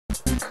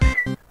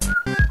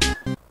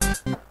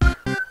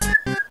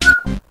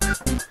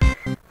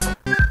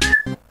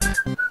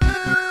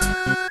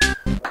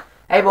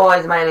Hey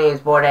boys, my name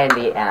is Board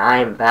Andy, and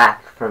I'm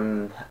back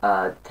from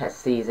test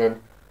season.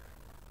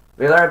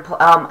 We're gonna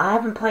I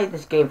haven't played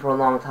this game for a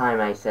long time.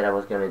 I said I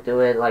was gonna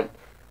do it. Like,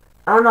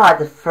 I don't know, at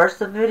the first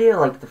video,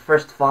 like the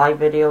first 5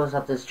 videos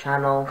of this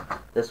channel,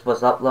 this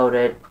was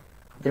uploaded. It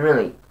didn't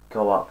really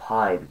go up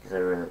high because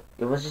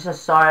it was just a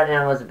start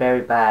and it was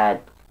very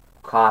bad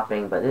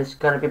copying. But this is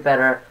gonna be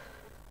better.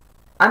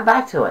 I'm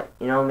back to it,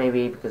 you know,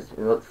 maybe because it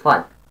looked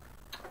fun.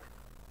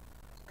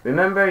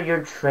 Remember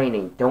your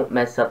training. Don't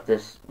mess up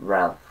this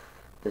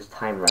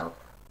time, Ralph.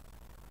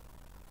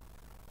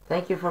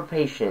 Thank you for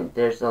patience.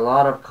 There's a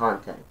lot of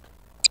content.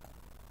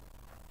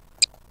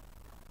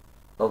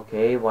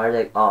 Okay, why are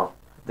they? Oh,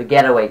 the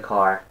getaway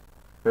car.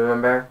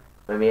 Remember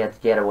when we had to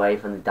get away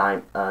from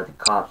the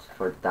cops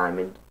for the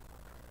diamond?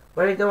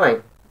 What are you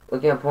doing?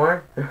 Looking at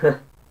porn?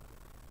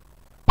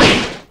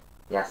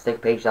 Yeah,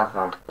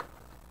 stickpage.com.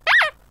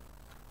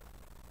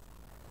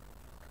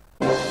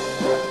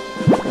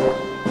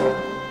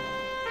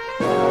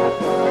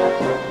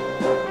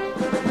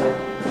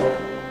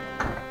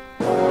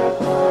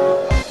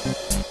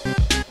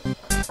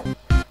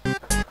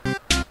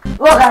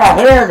 Look at that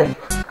music!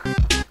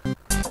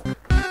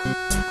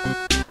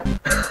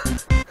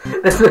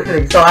 This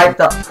music's so hyped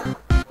up.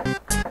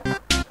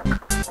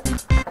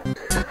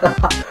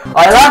 Oh,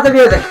 I love the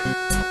music!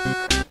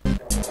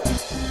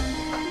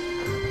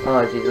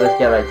 Oh jeez, let's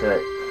get right to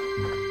it.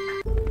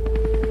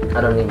 I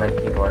don't need my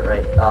keyboard,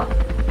 right? Oh.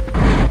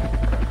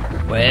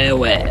 Well,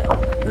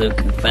 look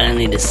who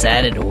finally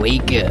decided to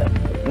wake up.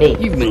 Me.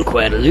 You've been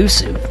quite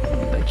elusive,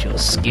 but your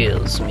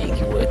skills make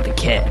you worth the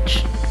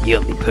catch.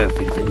 You'll be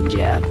perfect for the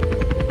job.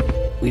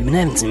 We've been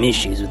having some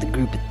issues with a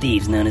group of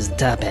thieves known as the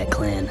Top Hat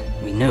Clan.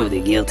 We know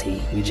they're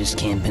guilty, we just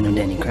can't pin them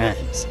to any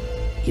crimes.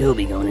 You'll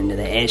be going into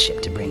the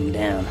airship to bring them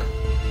down.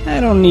 I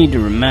don't need to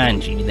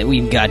remind you that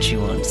we've got you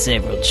on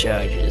several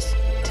charges.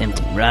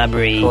 Attempted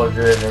robbery,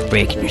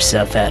 breaking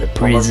yourself out of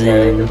prison,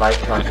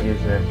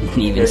 and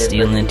even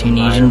stealing a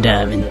Tunisian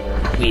diamond.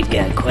 We've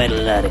got quite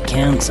a lot of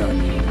counts on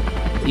you.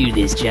 Do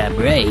this job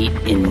right,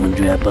 and we'll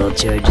drop all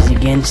charges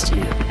against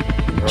you.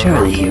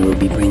 Charlie here will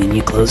be bringing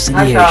you close to the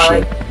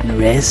airship. The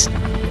rest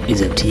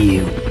is up to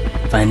you.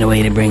 Find a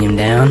way to bring him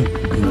down,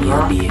 and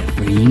you'll be a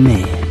free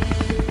man.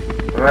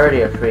 I'm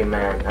already a free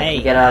man. I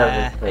can get out of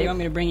this place. How do you want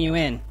me to bring you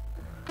in?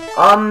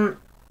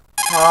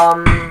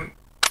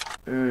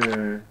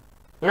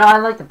 You know, I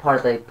like the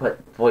part they put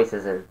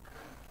voices in.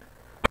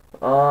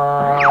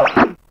 How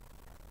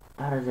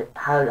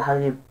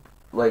do you,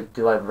 like,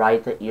 do I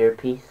ride the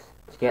earpiece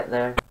to get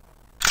there?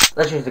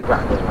 Let's use the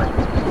grappling line.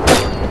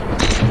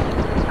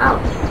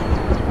 Ouch.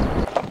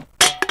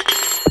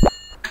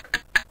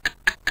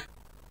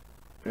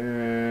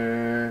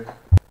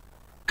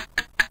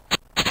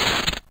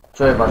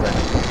 Joy buzzer.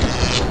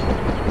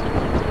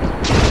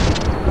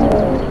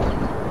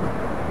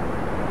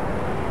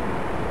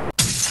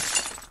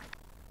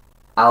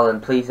 Alan,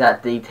 please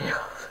add details.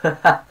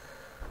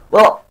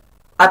 Well,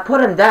 I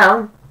put him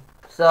down,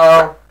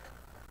 so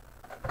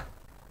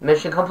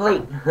mission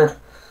complete.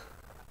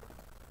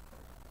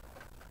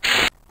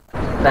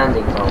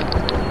 Standing phone.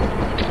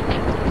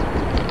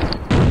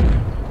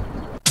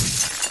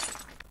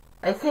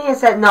 I think it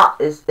said not.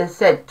 It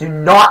said do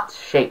not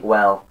shake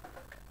well.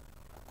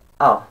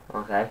 Oh,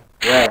 okay.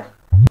 Where?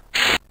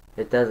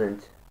 It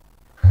doesn't.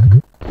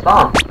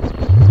 Bomb.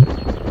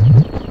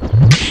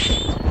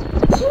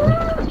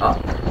 Oh.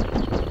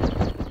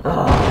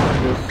 Oh,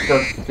 you're so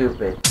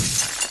stupid.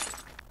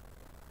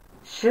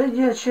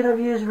 Should have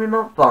used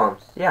remote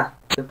bombs. Yeah,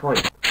 good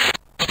point.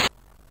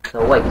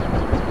 So wait.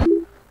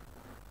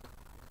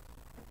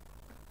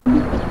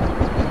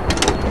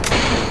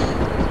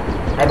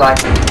 Hey, bye.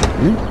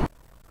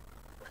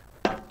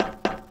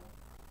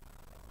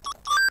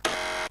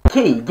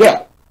 Key,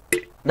 get.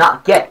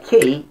 Not get,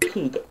 key,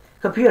 get.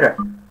 Computer.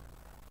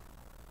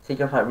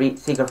 Secret file, read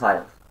secret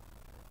files.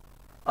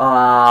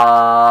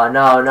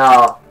 No.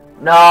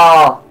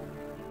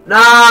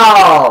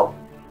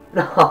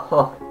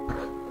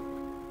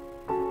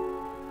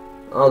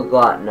 Oh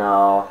god,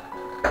 no.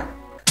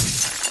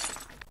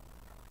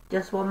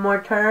 Just one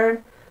more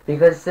turn?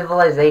 Because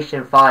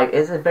Civilization 5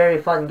 is a very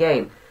fun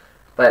game.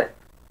 But,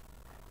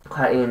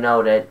 you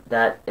know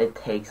that it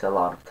takes a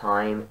lot of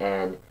time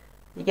and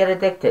you get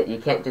addicted. You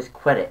can't just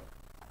quit it.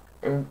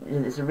 And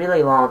it's a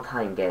really long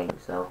time game,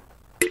 so.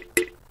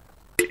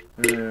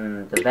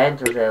 The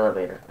vent or the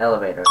elevator?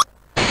 Elevator.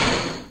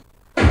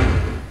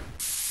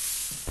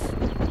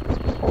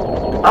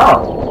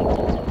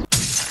 Oh!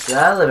 The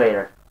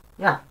elevator.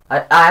 Yeah,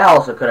 I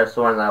also could have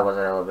sworn that was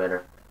an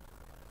elevator.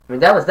 I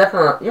mean, that was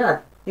definitely, yeah,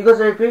 you guys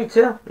agree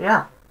too?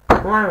 Yeah.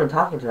 Who am I even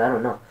talking to? I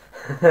don't know.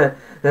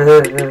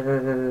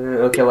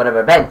 Okay,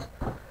 whatever. Vent.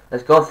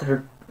 Let's go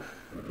through.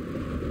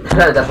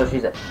 That's what she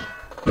said.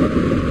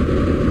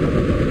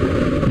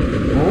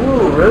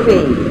 Ooh,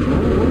 Ruby.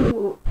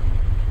 Ooh.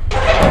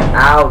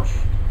 Ouch.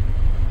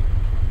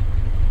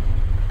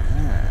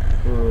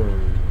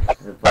 This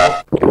is a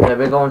boat. Yeah,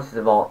 we're going to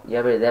the vault.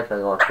 Yeah, we're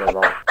definitely going to the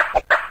vault.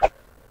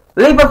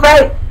 Leap of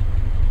faith!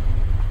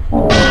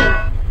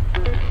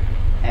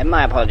 And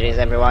my apologies,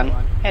 everyone.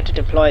 Had to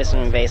deploy some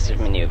invasive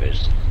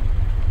maneuvers.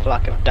 A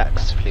flock of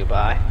ducks flew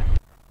by.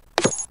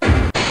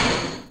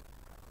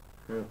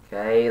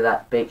 Okay,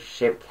 that big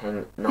ship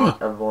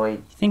cannot avoid.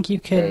 You think you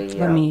could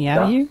let me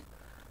out of here?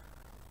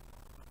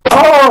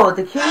 Oh,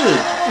 the key!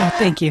 Oh,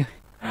 thank you.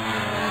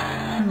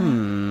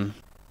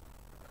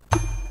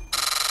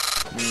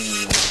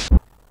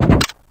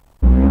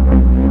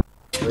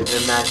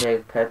 With a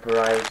magic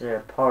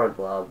pepperizer, power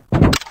glove.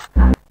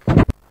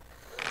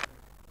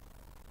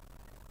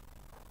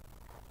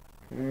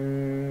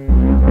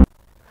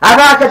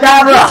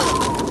 Abracadabra!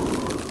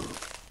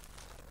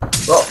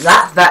 Well,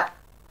 that's that.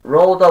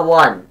 Roll the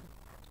 1.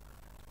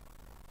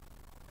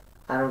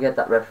 I don't get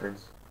that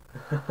reference.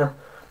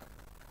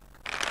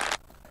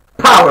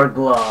 Power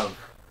glove.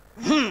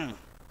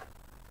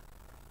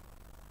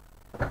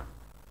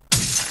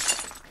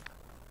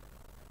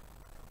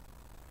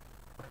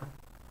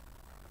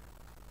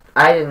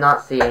 I did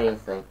not see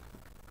anything.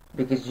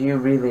 Because you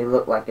really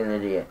look like an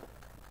idiot.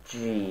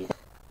 Jeez.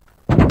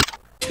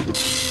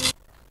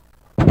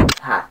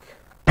 Hack.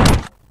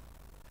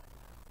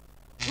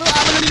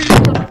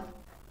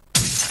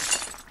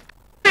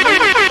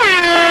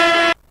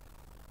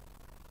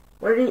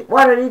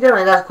 What are you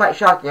doing? That's quite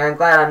shocking. I'm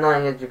glad I'm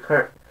not in your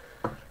current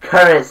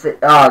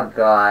oh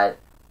god.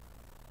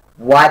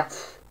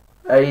 What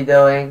are you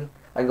doing?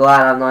 I'm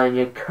glad I'm not in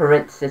your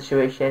current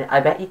situation. I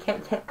bet you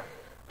can't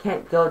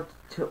go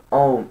to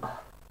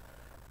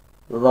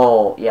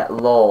lol. Yeah,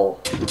 lol.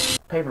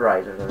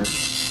 Paperizers in it.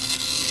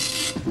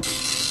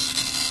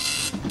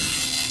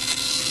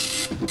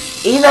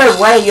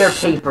 Either way, you're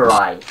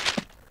paperized.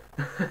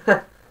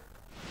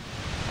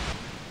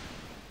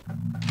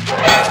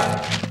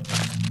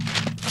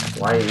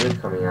 Why are you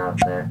coming out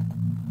there?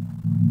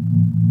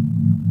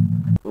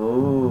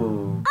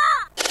 Ooh.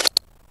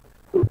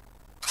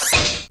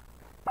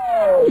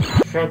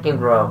 Shrink and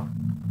grow.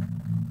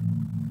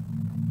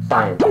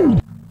 Science.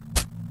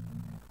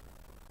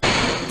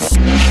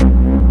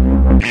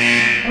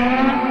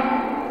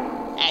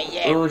 Hey,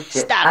 you! Ooh,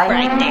 shit. Stop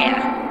right there!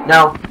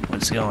 No.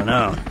 What's going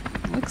on?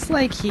 Looks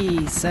like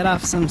he set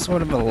off some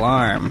sort of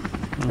alarm.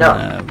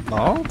 No.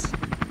 Vault?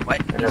 What?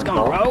 In He's a going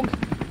vault? rogue?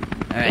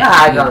 Alright, Yeah,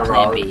 I got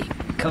plan rogue. B.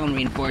 Call in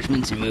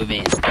reinforcements and move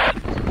in.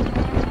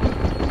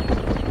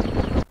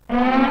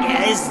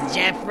 Yeah, this is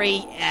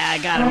Jeffrey. I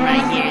got him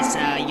right here, so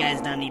you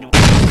guys don't need to...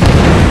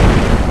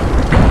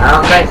 I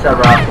don't think so,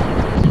 bro.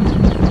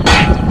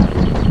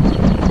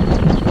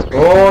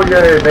 Oh,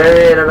 you're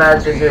very in a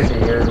bad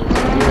situation. You're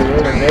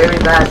in a very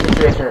bad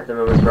situation at the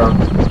moment, bro.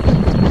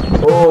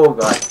 Oh,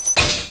 God.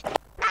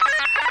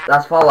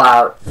 That's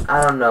Fallout.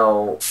 I don't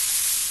know.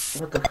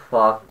 What the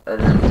fuck?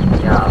 And then,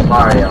 yeah,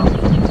 Mario.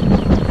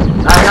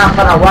 That's not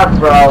gonna work,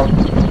 bro.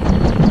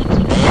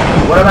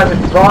 What about the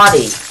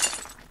body?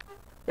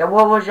 Yeah,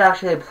 what was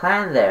actually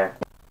planned there?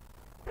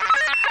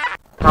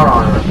 Power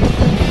on.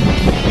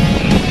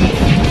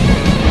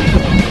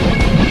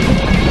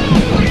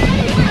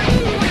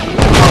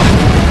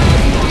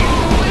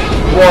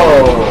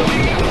 Whoa.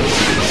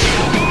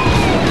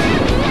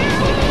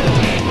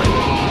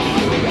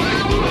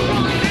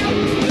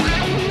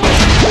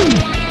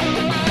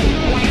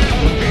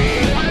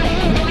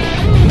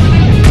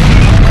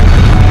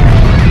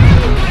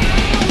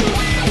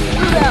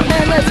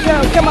 Man, let's go!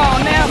 Come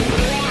on now!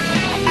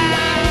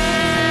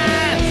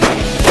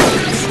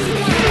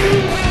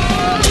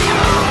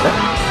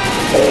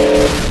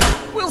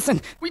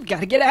 Wilson, we've got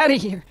to get out of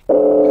here.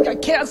 We've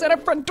got chaos at our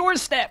front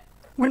doorstep.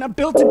 We're not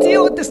built to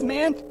deal with this,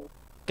 man.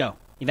 Go,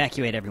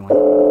 evacuate everyone.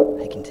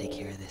 I can take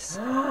care of this.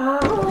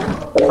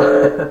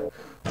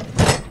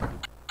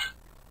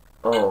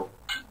 Oh.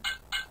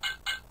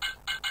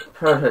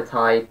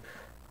 Prototype.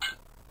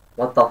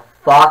 What the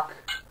fuck?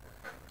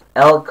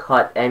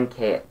 L-cut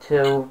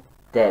MK2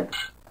 Deb.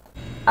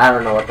 I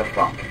don't know what the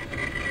fuck.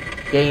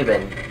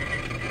 Gaben.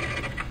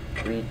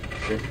 Read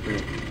this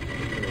week.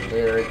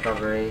 Data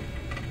recovery.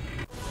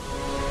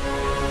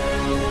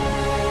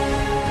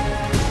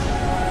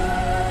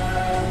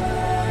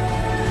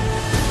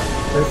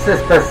 This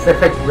is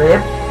Pacific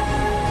Rim?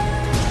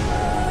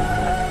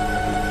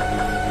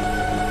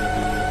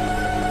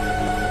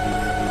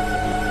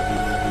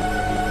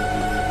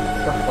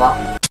 The fuck?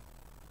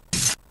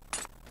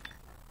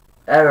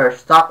 Error.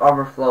 Stock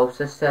overflow.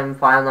 System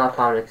file not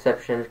found.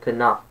 Exceptions. Could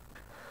not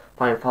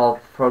find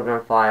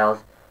program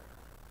files.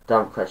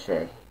 Dumb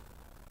cliche.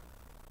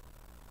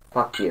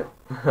 Fuck you.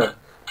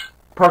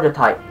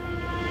 Prototype.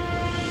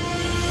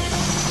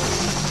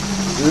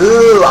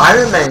 Ooh,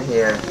 Iron Man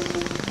here.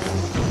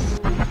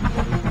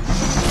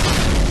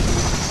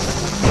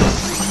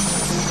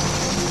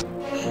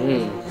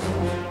 Jeez.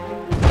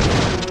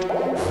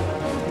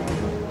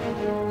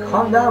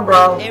 Calm down,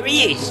 bro. There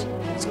he is.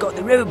 He's got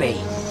the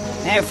ruby.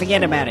 Now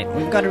forget about it.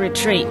 We've got to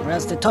retreat, or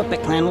else the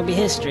Topic clan will be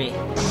history.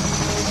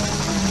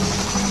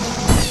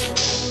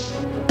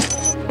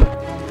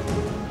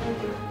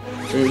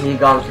 He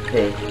gone to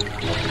pee.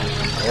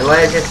 Hey,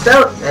 where's your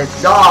suit?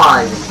 It's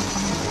gone.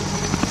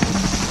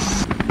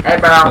 Hey,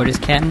 bro. Orders,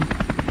 Captain.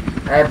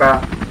 Hey,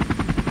 bro.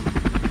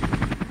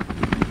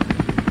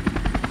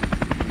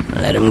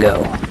 Let him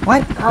go.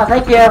 What? Oh,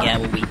 thank you. We got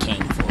what we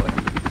came for.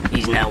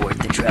 He's not worth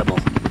the trouble.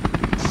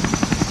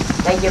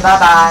 Thank you,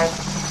 bye-bye.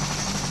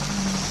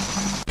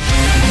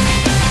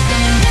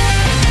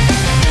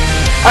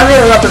 I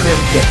really love the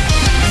music.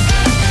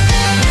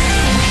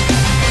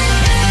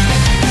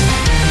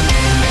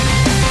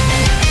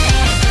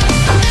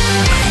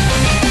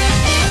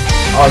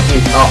 Oh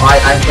jeez, oh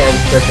I can't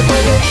switch it my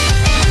name.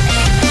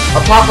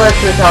 Apocalypse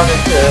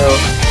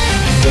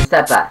 2002. Just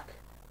step back.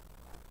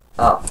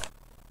 Oh.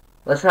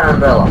 Let's try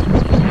Umbrella.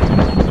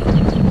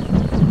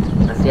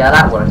 Let's see how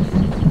that works.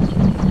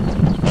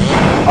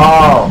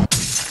 Oh.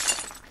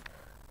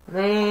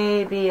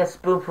 Maybe a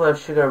spoonful of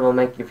sugar will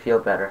make you feel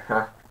better,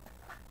 huh?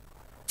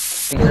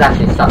 Because it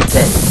actually sucks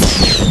in.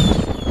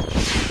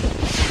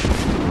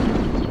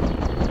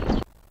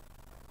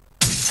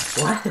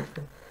 What?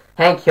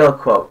 Hank Hill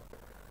quote.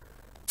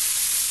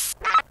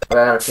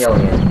 We're gonna kill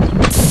you.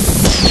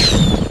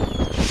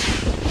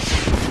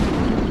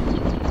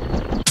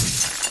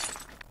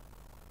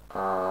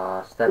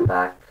 Step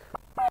back.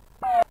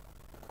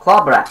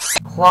 Claw pack.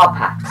 Claw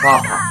pack.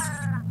 Claw pack.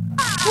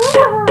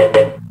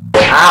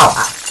 Ow!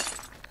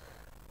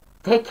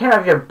 Take care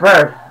of your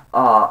bird.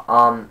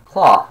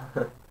 Claw.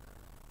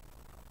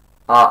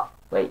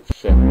 Wait,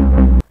 shit.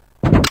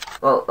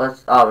 Well,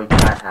 let's. Oh, we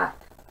got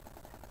hacked.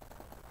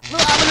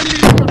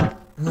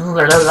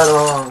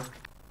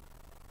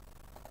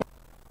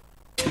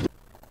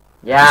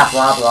 Yeah,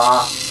 blah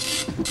blah.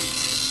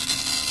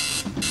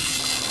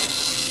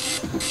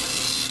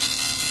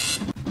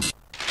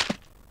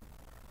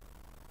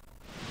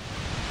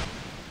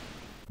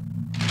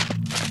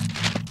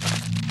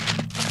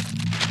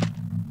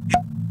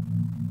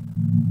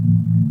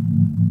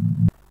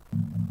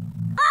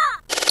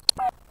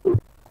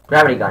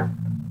 Gravity gun.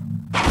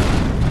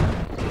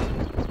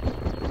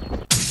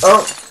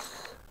 Oh!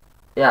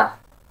 Yeah.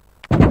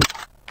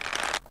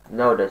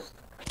 Noticed.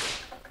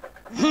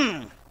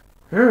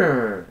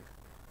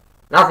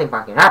 Nothing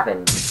fucking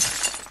happened.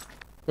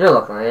 You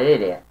look like an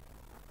idiot.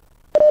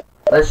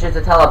 Let's use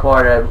the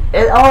teleporter.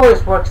 It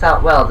always works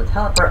out well. The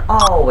teleporter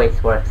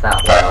always works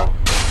out well.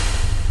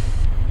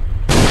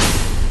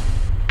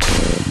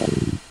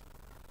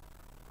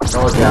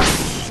 Told ya.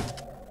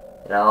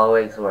 It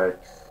always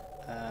works.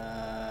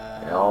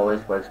 It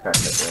always works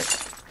perfectly.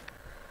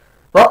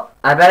 Well,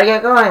 I better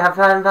get going. Have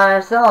fun by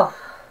yourself.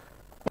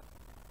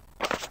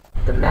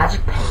 The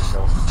magic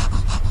pencil.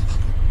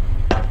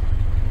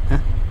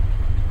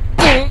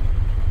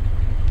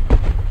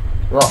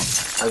 Well,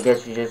 I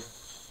guess you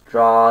just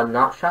draw a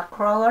knotshot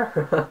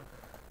crawler?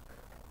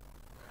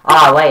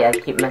 Ah, wait, I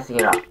keep messing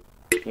it up.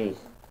 Jeez.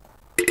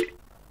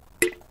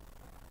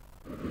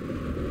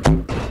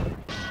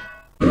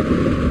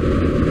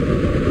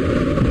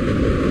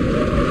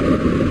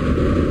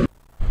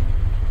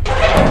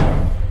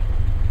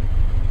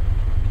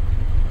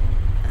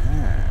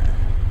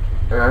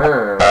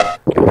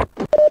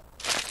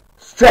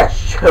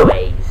 Stretch your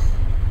legs.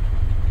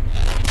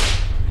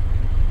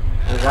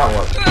 How does that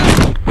work?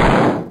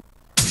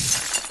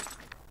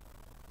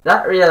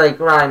 That really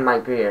grind my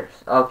gears.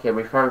 Okay,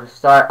 we from the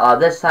start.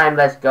 This time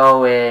let's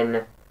go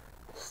in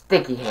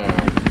sticky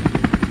hand.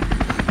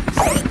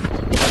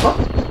 Oh.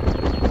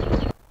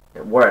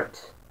 It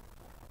worked.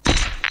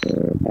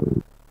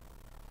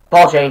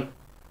 Ball chain.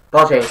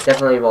 Ball chain.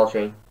 Definitely ball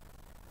chain.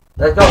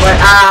 Let's go right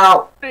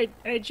out. Hey,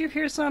 did you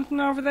hear something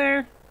over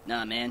there?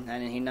 Nah, man, I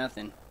didn't hear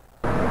nothing.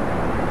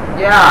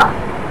 Yeah.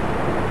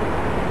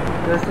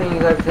 Good thing you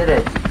guys did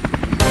it.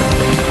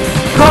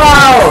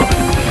 Go!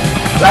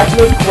 Let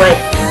me quit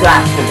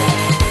distraction.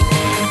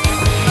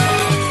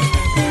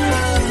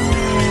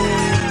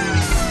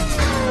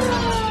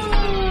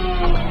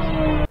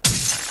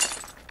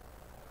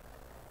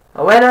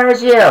 A winner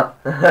is you!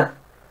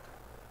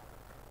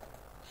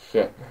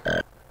 Shit.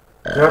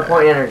 0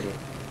 point energy.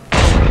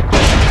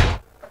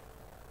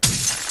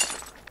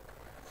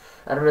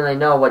 I don't really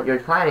know what you're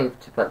planning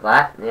to put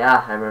that.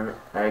 Yeah,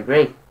 I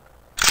agree.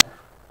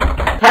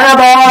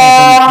 Cannibal!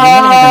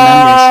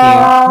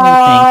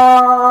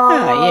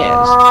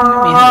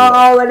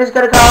 Oh, when it's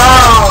gonna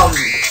come!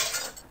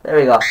 There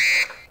we go.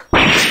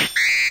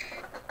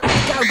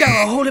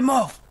 Go, hold him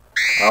off!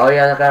 Oh,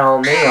 you're not gonna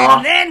hold me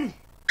off. Then!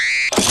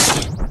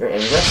 You're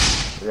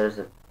English? There's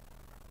a...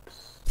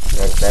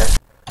 right there.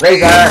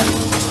 Laser!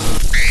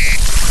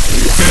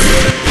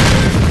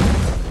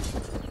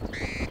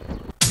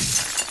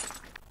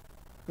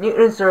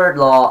 Newton's third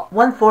law.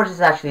 One force is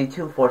actually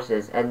two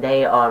forces, and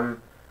they are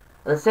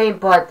the same,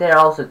 but they're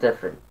also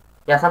different.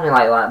 Yeah, something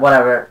like that.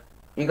 Whatever.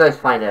 You guys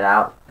find it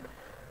out.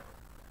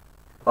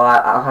 Well,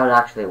 how it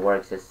actually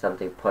works is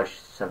something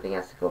pushed, something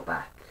has to go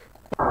back.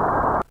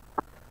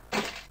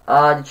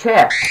 The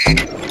chair.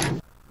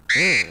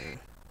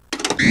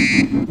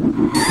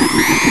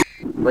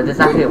 Would this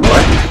actually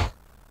work?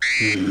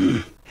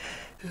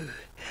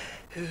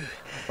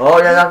 Oh,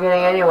 you're not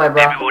getting anywhere,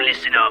 bro. Everyone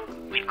listen up.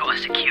 We've got a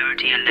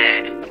security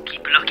alert.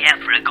 Keep a lookout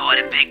for a guy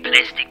in a big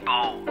plastic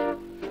ball.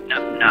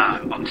 No,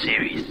 I'm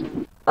serious.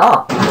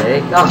 Oh, there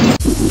you go.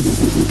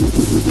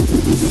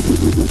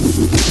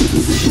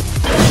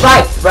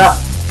 Spikes, bro.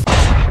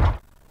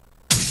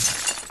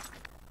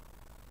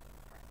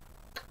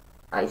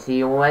 I see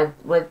you went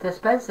with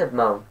defensive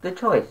mode. Good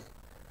choice.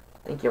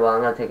 Thank you. Well,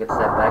 I'm gonna take a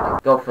step back and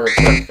go for the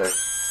twister.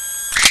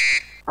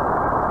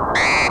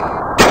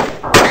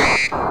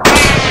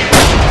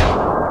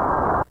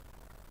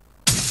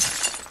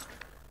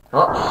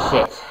 Oh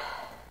shit.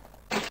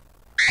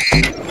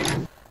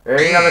 We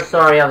already know the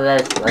story of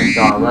this. Let's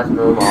go. Let's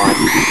move on.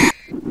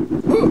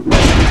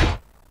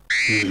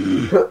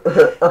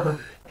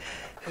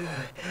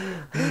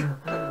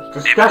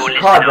 Discuss the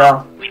car,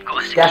 bro. We've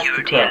got a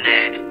security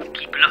alert.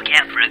 Keep a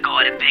lookout for a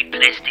guy in a big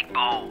plastic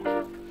ball.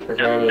 Is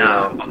there any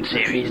I'm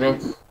serious.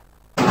 achievements?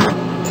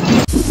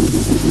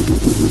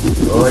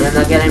 Oh, you're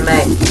not getting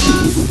me.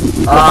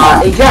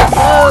 Eject!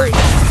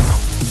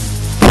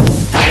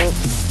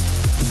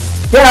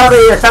 Get over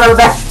here, son of a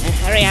bitch!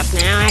 Hurry up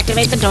now,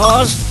 activate the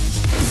doors.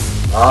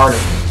 Oh no.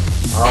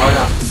 Oh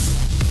no.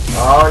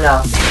 Oh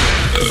no.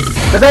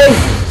 The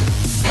base!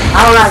 I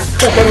don't like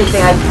click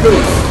anything I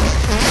see.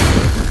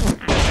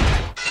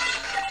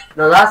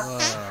 No,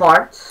 that's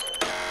farts.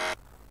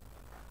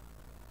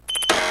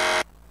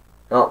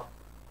 Oh.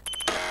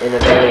 In a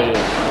very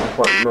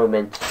important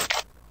moment,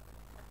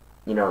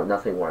 you know,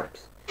 nothing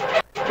works.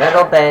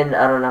 Metal bend,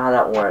 I don't know how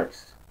that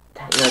works.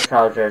 Techno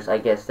trousers, I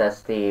guess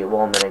that's the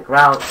woman and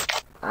ground.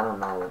 I don't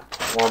know.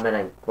 Woman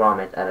and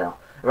grommet, I don't know.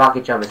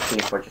 Rocket jump is key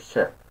for just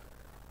shit.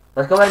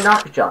 Let's go ahead and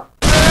rocket jump.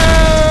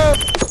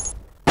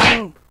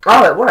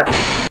 Oh, it worked.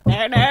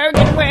 No,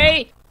 get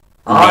away.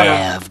 Oh,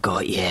 yeah, I've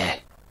got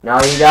you.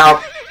 No, you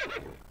don't.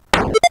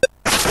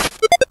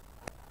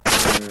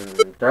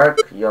 Dirk,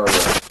 yo-yo.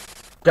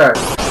 Dirk.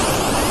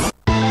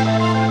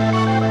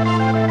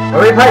 Are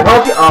we playing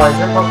Pokemon? Oh, is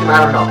it Pokemon? I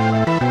don't know.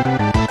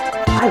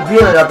 I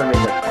really love the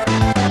music.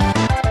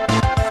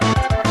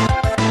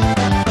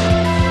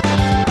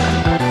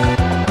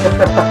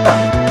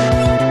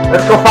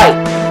 Let's go fight.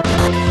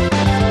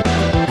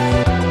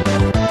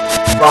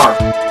 Spawn.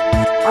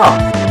 Oh.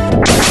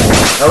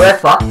 Oh, we're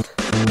fucked.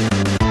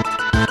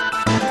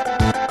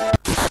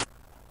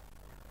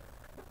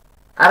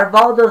 Out of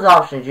all those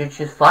options, you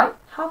choose fight?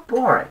 How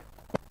boring.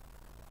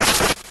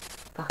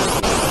 Fuck you.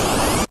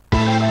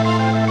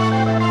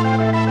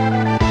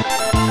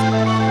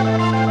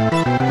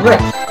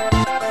 Blitz.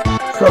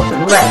 So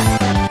blitz.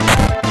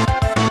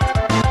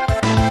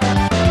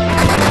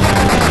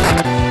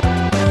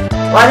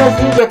 Why does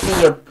he get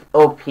the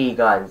OP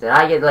guns and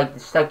I get like the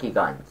sticky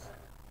guns?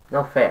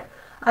 No fair.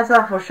 I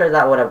thought for sure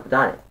that would have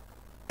done it.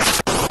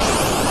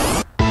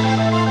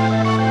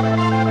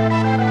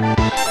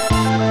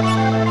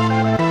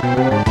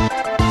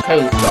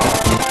 Chainsaw.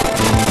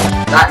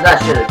 That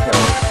should have killed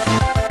him.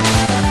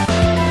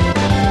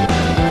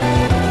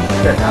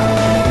 Should have.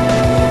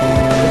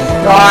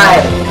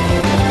 Die!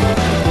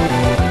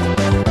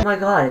 Oh my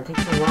god, it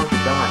takes so long to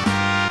die.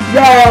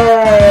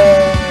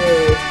 Yay!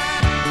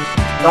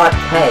 Got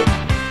tent.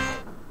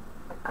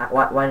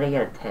 Why did I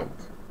get a tent?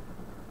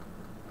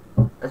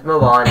 Let's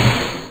move on.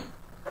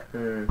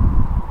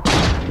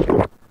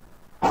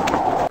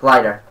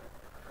 Glider.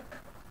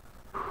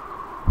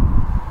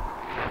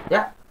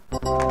 Yeah.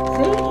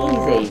 See?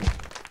 Easy.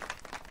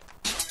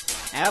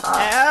 Help.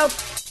 Oh,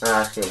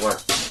 actually it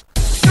worked.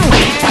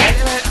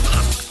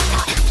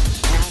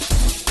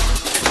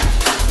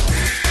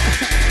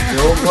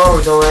 Don't move,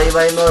 don't let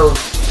anybody move.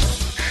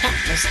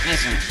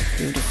 Listen.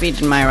 You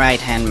defeated my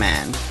right-hand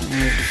man.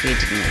 You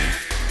defeated me.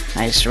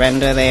 I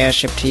surrender the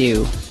airship to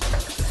you.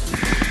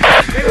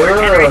 Good work,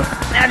 Henry.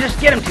 Now just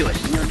get him to us,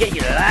 and you'll get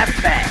your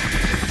life back.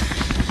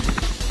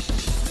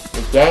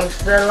 The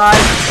gangster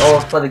life?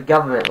 Or for the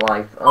government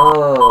life?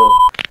 Oh.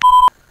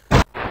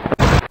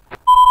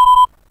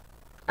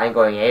 I'm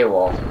going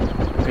AWOL.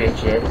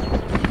 Bitches.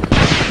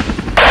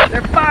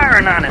 They're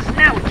firing on us.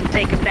 Now we can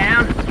take them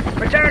down.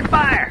 Return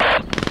fire.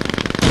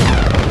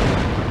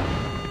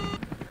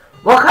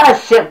 What kind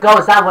of ship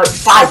goes out with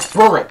 5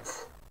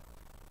 bullets?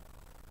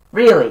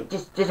 Really?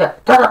 Just a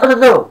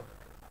do.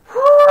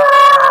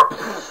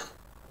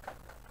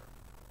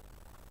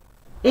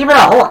 Even a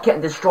Hulk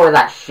can't destroy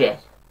that shit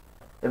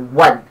in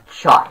one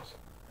shot.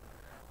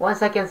 1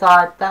 second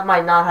thought, that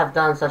might not have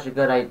done such a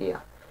good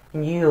idea.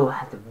 And you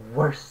had the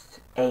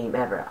worst aim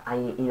ever.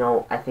 I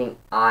think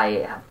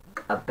I have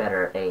a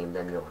better aim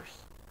than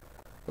yours.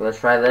 Let's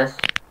try this.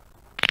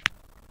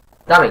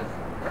 Dummies!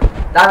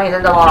 Dummies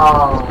in the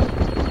wall!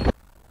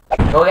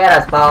 Go get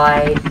us,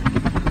 boys!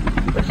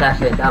 Which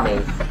actually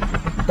dummies.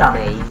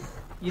 Dummies.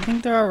 You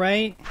think they're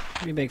alright?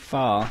 Pretty big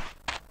fall.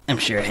 I'm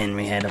sure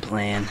Henry had a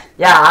plan.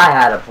 Yeah, I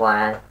had a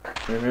plan.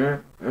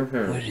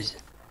 What is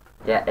it?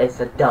 Yeah, it's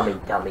a dummies.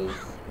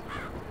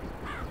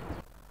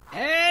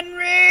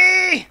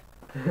 Henry!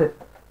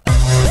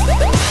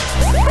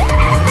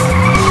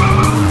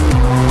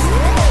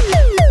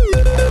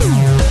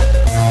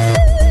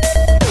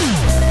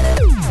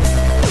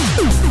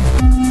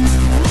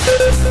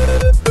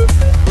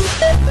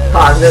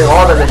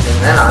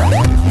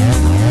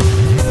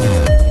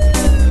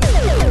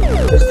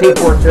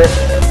 C4 to it.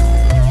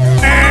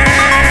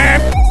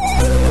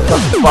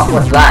 What the fuck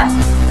was that?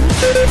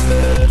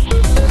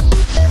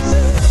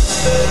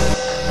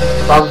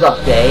 Thumbs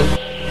up, Dave.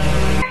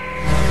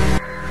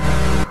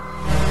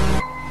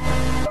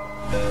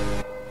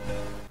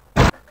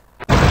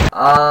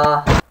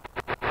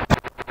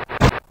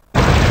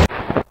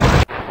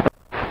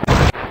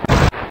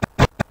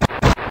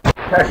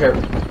 Airship.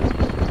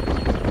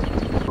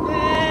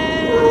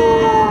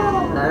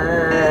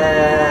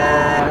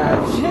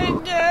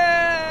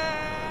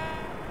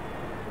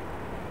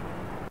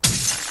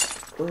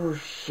 Oh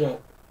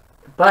shit.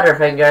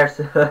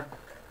 Butterfingers.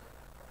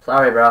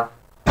 Sorry, bro.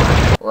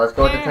 Well, let's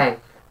go with the tank.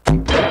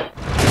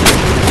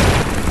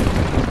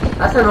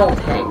 That's an old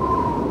tank.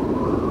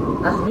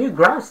 That's a new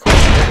ground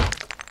tank.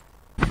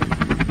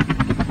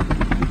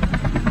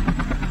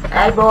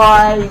 Hey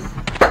boys!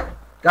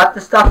 Got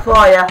the stuff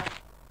for ya.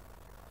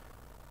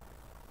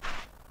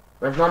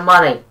 Where's my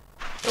money?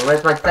 Or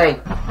where's my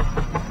thing?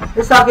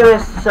 This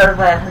document is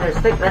certified 100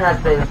 Stickmin has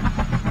been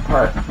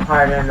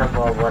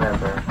pardonable,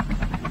 whatever.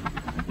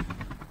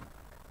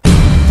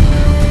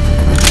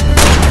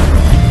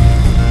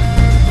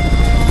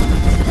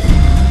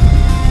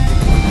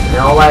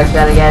 Nobody's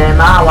gonna get in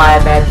my way, I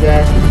bet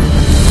you.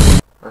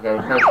 Okay,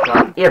 we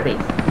found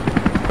earpiece.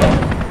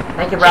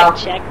 Thank you, bro.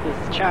 Check. This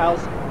is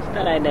Charles. Just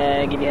thought I'd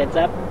give you a heads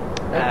up.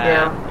 Thank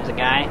you. There's a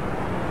guy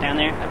down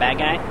there, a bad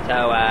guy.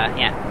 So,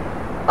 yeah.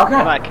 Okay.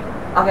 Good luck.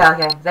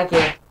 Okay, thank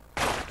you.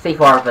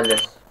 C4 for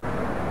this.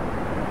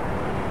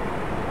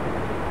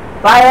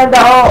 Fire in the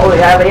hole! We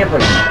have an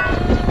earpiece.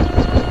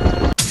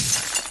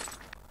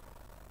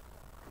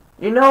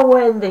 You know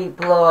when they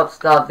blow up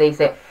stuff, they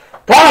say,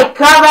 "Take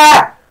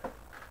cover!"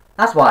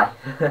 That's why.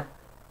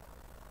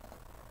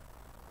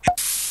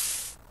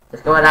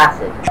 Let's go with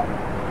acid.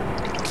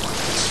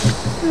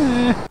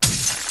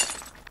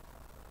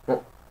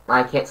 Well,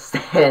 I can't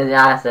stand the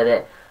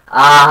acid.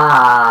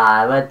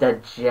 With the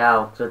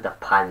jokes, with the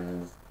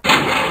puns.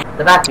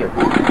 The vacuum.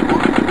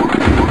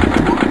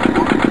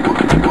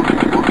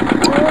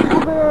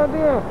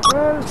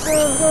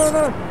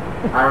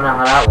 I don't know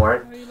how that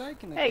works.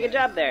 Hey, good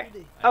job there.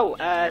 Oh,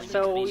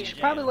 so we should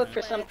probably look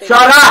for something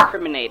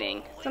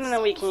incriminating. Something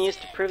that we can use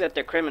to prove that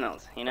they're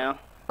criminals, you know?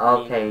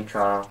 Okay,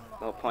 Charles.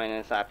 The whole point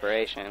of this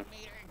operation.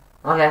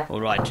 Okay.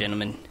 Alright,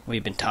 gentlemen.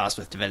 We've been tasked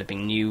with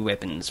developing new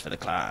weapons for the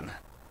clan.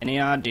 Any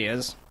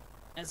ideas?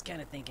 I was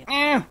kind of thinking.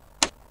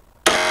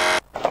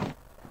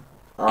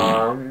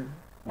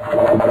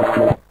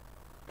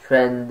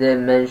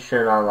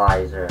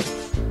 Trend-dimensionalizer.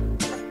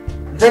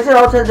 Fix an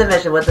alternate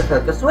dimension with the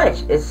click of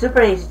switch. It's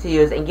super easy to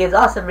use and gives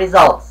awesome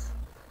results.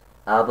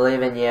 I'll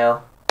believe in you.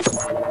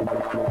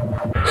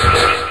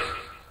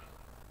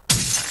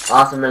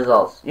 Awesome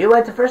results. You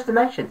went to first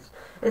dimensions.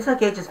 It's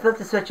okay, just flip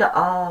the switch up.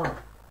 Oh.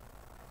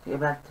 Get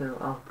back to,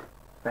 oh,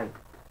 right.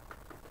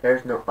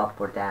 There's no up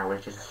or down,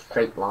 it's just a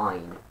straight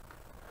line.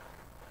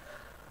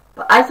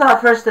 But I thought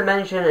first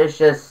dimension is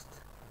just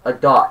a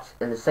dot,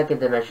 and the second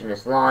dimension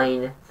is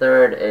line,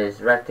 third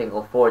is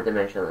rectangle, fourth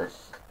dimension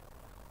is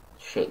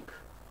shape.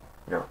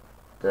 You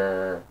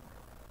know,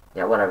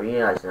 yeah, whatever, you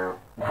guys know.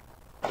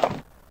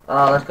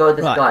 Let's go with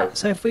this guy.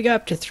 So if we go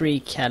up to 3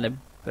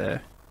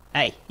 caliber...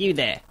 Hey, you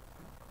there.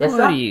 Yes, what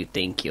sir? do you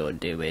think you're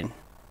doing?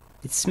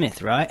 It's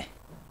Smith, right?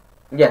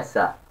 Yes,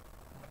 sir.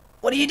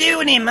 What are you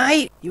doing here,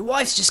 mate? Your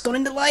wife's just gone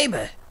into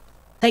labour.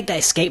 Take that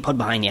escape pod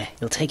behind you.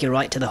 It'll take you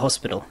right to the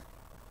hospital.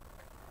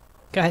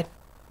 Go ahead.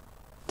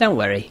 Don't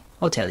worry.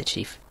 I'll tell the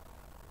chief.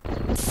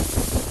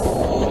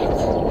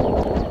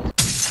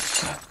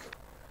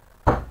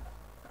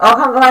 Oh,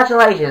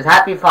 congratulations!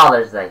 Happy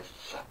Father's Day.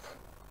 Shit.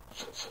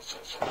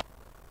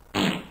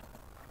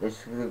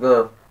 This is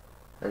good.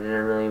 I didn't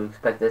really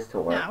expect this to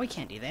work. No, we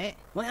can't do that.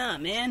 Why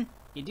not, man?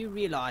 You do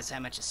realise how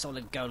much a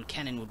solid gold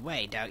cannon would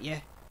weigh, don't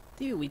you?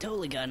 Dude, we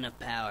totally got enough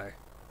power.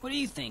 What do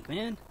you think,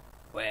 man?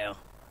 Well,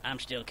 I'm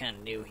still kind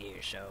of new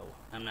here, so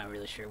I'm not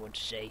really sure what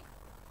to say.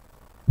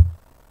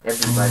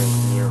 Everybody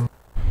knew.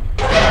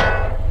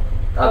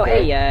 Oh,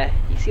 Okay. hey,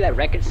 you see that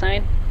record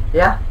sign?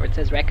 Yeah? Where it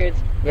says records?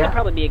 Yeah. That'd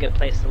probably be a good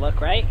place to look,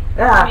 right?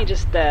 Yeah. Let me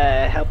just,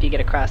 help you get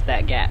across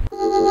that gap.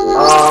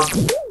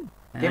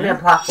 Give me a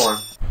platform.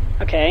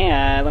 Okay,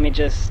 let me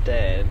just,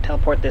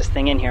 teleport this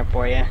thing in here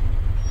for you.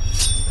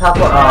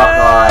 Teleport. Oh,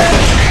 God.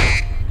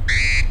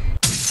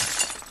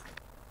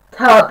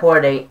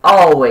 Teleporting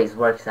always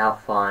works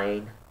out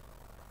fine.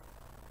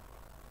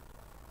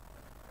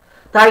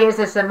 Target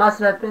system must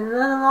have been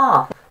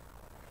off.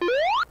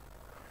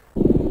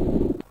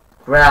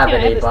 Gravity Yeah,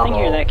 I have this bubble. thing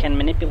here that can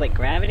manipulate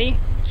gravity.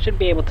 Should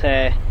be able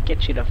to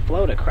get you to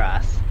float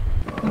across.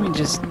 Let me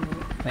just...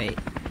 wait.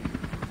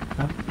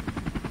 Up.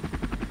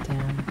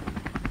 Down.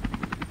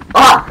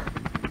 Ah!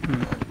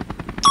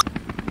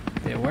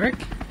 Did it work?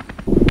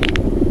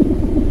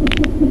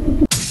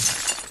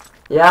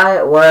 Yeah,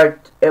 it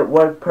worked. It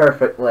worked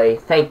perfectly.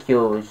 Thank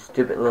you,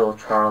 stupid little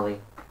Charlie.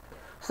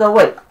 So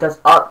wait,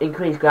 does up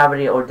increase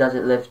gravity or does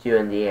it lift you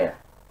in the air?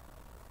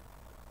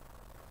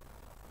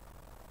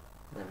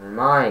 Never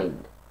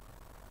mind.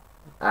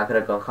 I could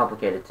have gone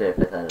complicated too if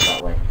I said it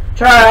that way.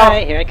 Charles!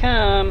 Alright, here I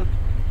come.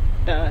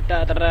 Da,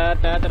 da, da, da,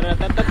 da, da, da,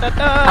 da, da,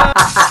 da.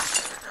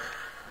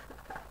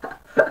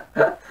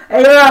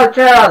 Hey, yo,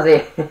 Charles!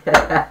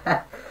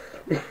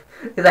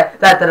 He's like,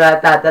 da da da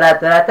da da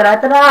da da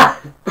da da.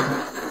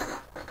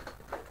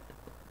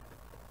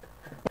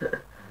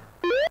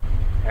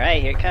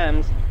 Alright, here it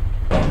comes.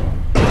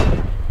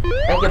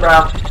 Thank you,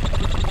 bro.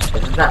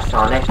 This is not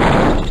Sonic.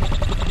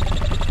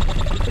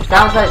 It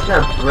sounds like it's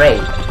gonna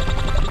break.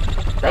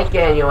 Thank you,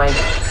 anyway.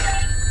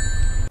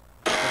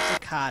 Put the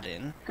card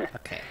in.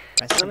 Okay.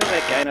 I don't think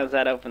that guy knows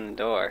how to open the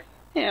door.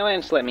 Yeah, why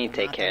don't you let me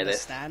take care of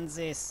this? Understands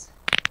this.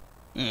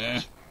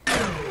 Yeah.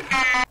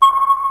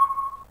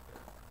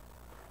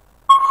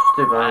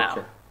 Stupid, Wow, aren't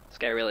you? this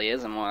guy really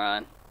is a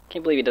moron.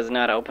 Can't believe he doesn't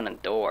know how to open a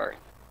door.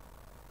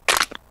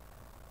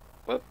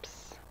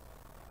 Whoops.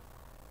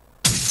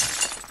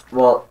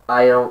 Well,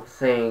 I don't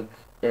think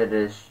it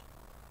is.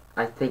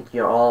 I think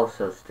you're all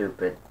so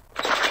stupid.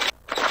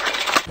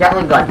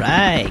 Gatling gun.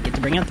 Right, get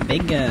to bring out the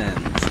big guns.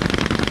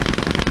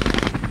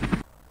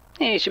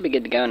 Hey, you should be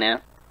good to go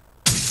now.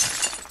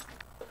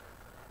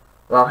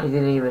 Well, he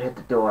didn't even hit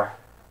the door.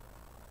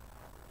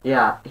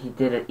 Yeah, he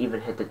didn't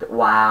even hit the door.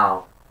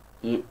 Wow.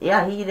 He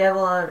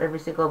leveled every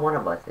single one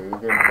of us, and he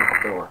didn't hit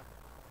the door.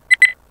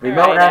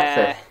 Remote Alright,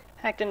 access.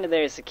 hacked into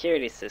their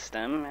security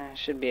system. I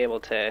should be able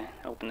to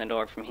open the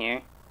door from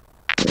here.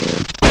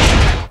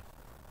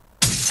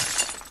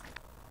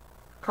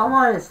 Come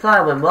on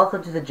inside, and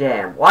welcome to the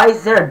jam. Why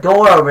is there a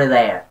door over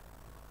there?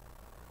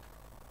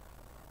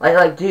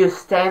 Like, do you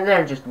stand there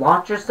and just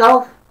launch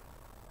yourself?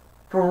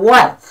 For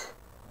what?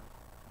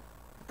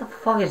 What the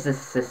fuck is this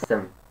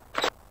system?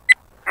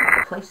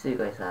 What place do you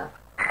guys have?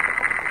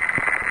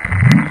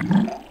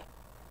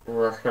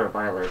 Ooh, that's kind of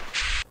violent.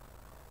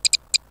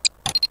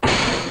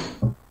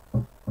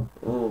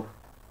 Ooh.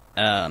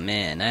 Oh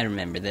man, I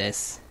remember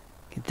this.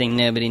 Good thing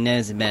nobody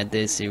knows about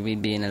this or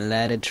we'd be in a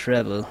lot of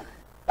trouble.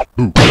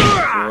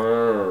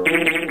 Whoa.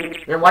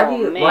 Then why do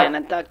you... Oh man, why,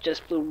 that duck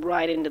just flew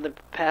right into the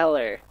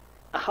propeller.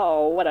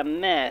 Oh, what a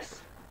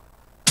mess.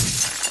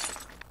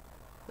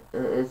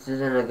 this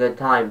isn't a good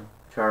time,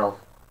 Charles.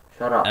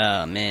 Shut up.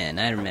 Oh man,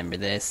 I remember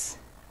this.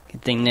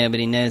 Good thing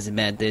nobody knows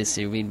about this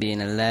or we'd be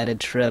in a lot of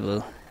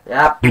trouble.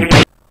 Yep.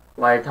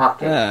 Why are you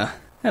talking? Oh,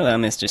 hello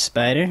Mr.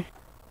 Spider.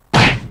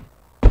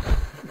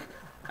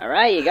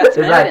 Alright, you got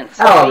some It's like, evidence.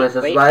 hello, Wait,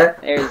 Mr. wait, Spider.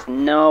 there's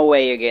no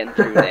way you're getting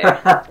through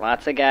there.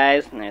 Lots of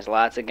guys, and there's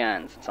lots of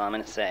guns. That's all I'm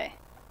gonna say.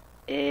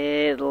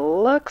 It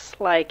looks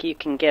like you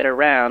can get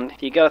around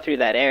if you go through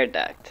that air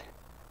duct.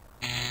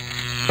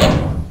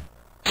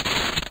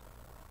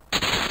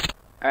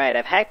 Alright,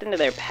 I've hacked into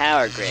their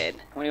power grid.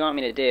 What do you want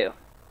me to do?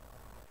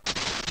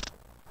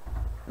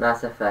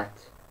 Mass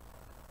Effect.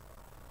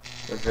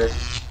 What's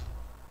this?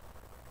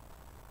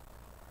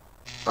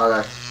 Oh,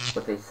 that's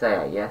what they say,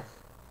 I guess.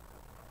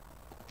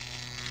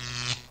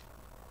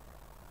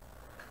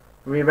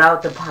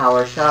 Reroute the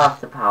power, shut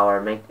off the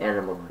power, make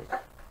animal noise.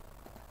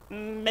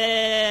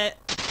 Meh.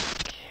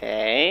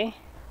 Okay.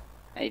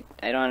 I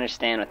don't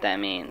understand what that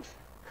means.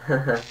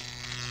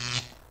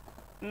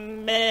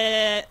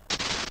 Meh.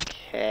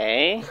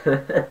 Okay.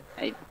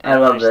 I I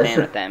don't love understand this.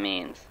 what that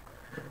means.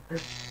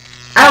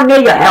 I don't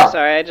need your I'm help!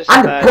 sorry, I just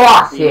I'm the thought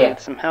boss you here. needed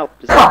some help.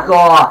 Fuck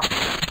off!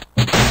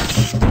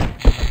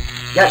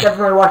 Yeah,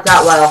 definitely worked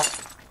out well.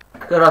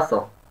 Good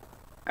hustle.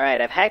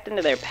 Alright, I've hacked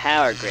into their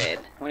power grid.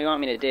 What do you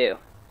want me to do?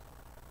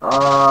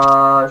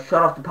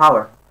 Shut off the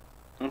power.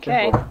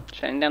 Okay, Simple.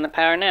 shutting down the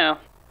power now.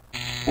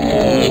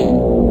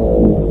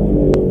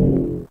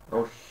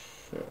 Oh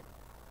shit.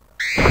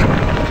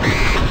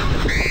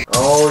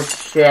 Oh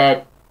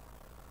shit.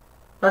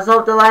 Let's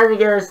hope the landing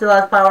gear still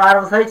has power. I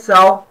don't think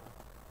so.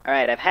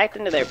 Alright, I've hacked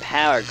into their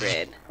power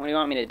grid. What do you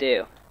want me to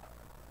do?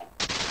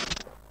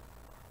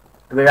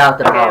 Reroute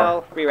the Okay, power.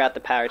 I'll reroute the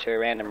power to a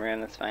random room,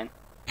 that's fine.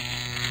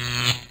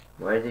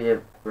 Where do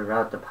you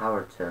reroute the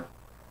power to?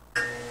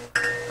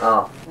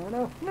 Oh.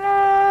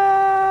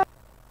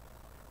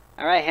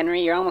 Alright,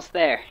 Henry, you're almost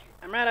there.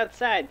 I'm right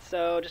outside,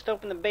 so just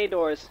open the bay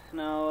doors, and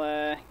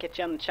I'll, get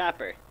you on the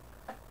chopper.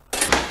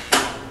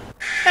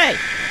 Hey,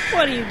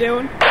 what are you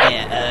doing?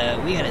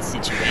 Yeah, we got a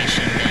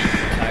situation down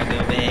in the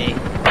cargo bay.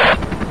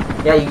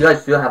 Yeah, you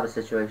guys do have a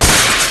situation.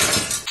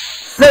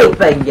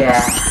 Sleeping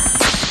gas!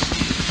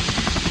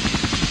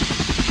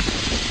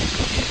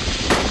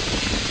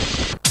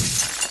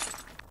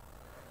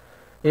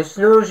 You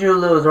snooze, you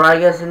lose, or I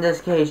guess in this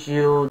case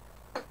you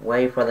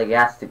wait for the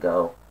gas to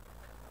go.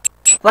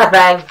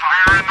 Flashbang!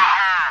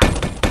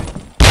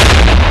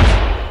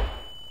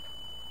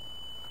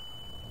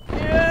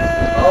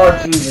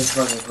 Oh Jesus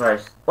fucking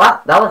Christ.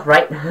 Well, that was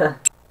right.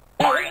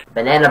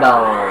 Banana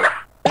bone.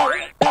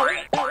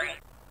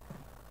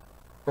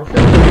 Oh, shit.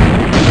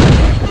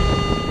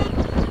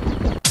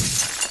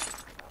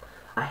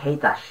 I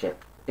hate that shit.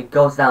 It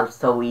goes down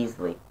so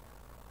easily.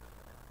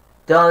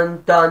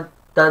 Dun dun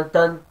dun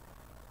dun.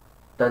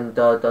 Dun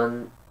dun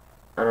dun.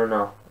 I don't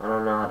know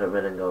how the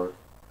rhythm goes.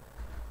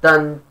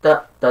 Dun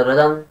dun dun dun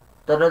dun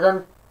dun dun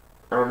dun.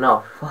 I don't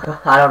know.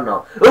 I don't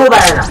know. Ooh,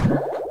 banana!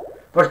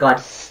 First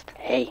gun.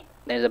 Hey,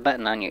 There's a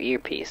button on your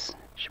earpiece. You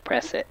should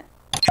press it.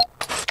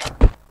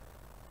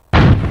 You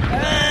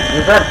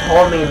could have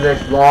told me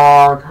this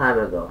long time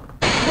ago.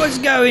 What's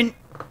going?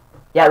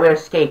 Yeah, we're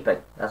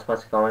escaping. That's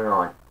what's going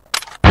on.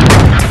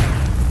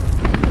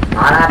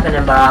 Not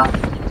happening, bro.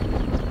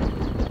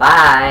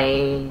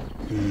 Bye.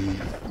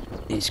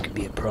 This could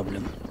be a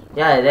problem.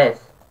 Yeah, it is.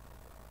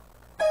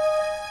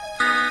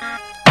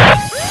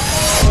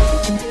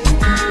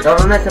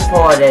 Government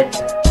supported.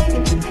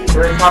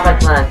 The top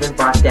plan has been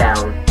brought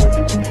down.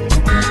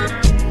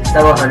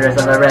 Several hundreds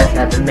of arrests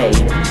have been made.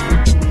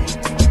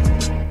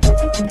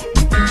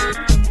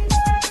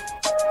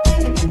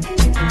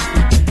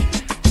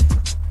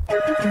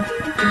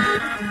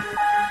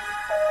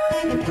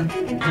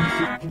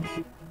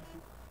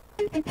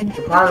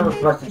 The plan was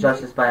brought to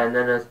justice by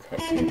another's tip.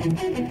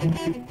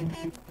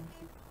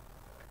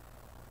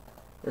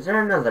 Is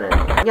there another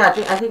ending? Yeah,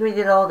 I think we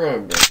did all the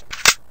endings.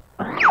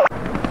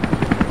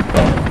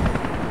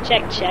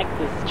 Check.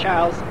 This is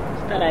Charles.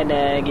 Just thought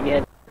I'd give you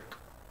a...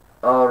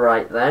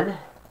 Alright then.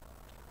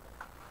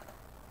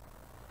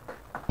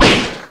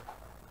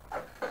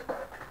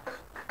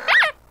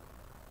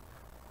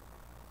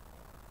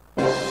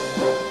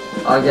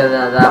 Oh yeah,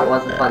 that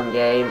was a fun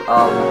game.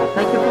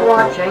 Thank you for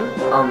watching.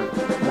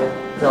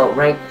 So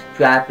rank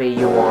Drappy,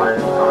 you won.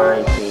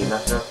 RIP,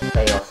 must not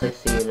fail.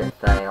 60 unit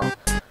fail.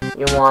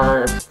 You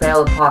won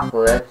failed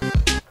apocalypse.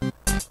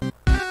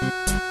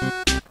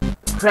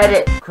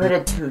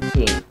 Credit to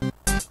team.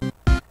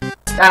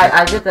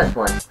 I did this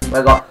one.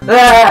 Where I go,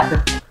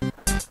 ah!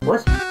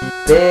 What's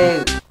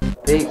big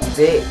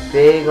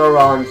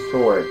Oron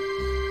sword?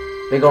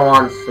 Big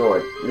Oron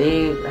sword.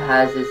 Lee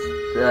has his,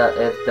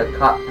 if the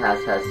cop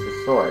pass has the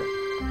sword.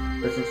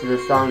 Listen to the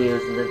song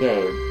used in the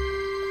game.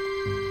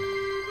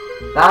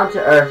 Bound to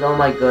Earth, oh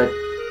my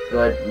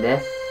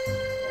goodness.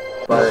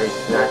 Buttery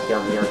snack,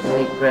 yum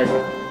secret.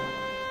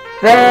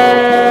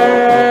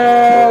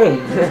 Faye!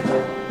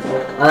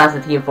 Oh, that's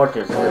the Team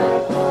Fortress, isn't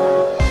it?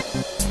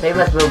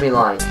 Famous movie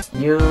line.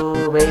 You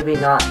maybe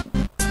not,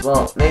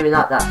 well, maybe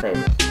not that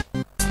famous.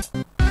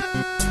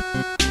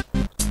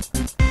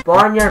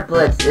 Barnyard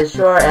Blitz is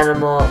sure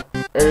animal.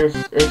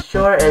 It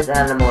sure is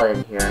animal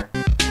in here.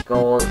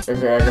 Gold is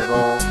it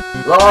edible?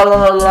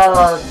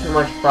 La. Too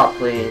much thought,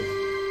 please.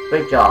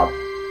 Great job.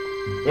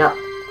 Yeah,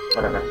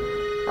 whatever.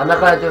 I'm not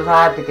gonna do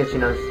that because, you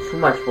know, it's too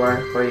much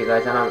work for you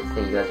guys. I don't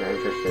think you guys are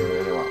interested in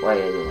any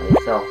way anyway.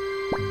 So,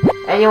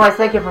 anyways,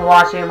 thank you for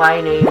watching. My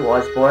name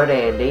was Bored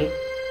Andy.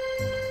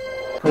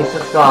 Please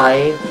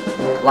subscribe,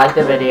 like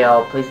the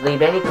video. Please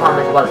leave any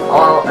comments about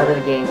all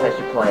other games I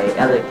should play,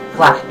 other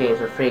Flash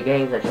games or free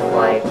games I should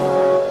play,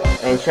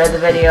 and share the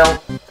video.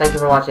 Thank you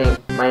for watching.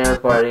 My name is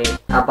Bored Andy.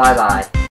 Bye bye.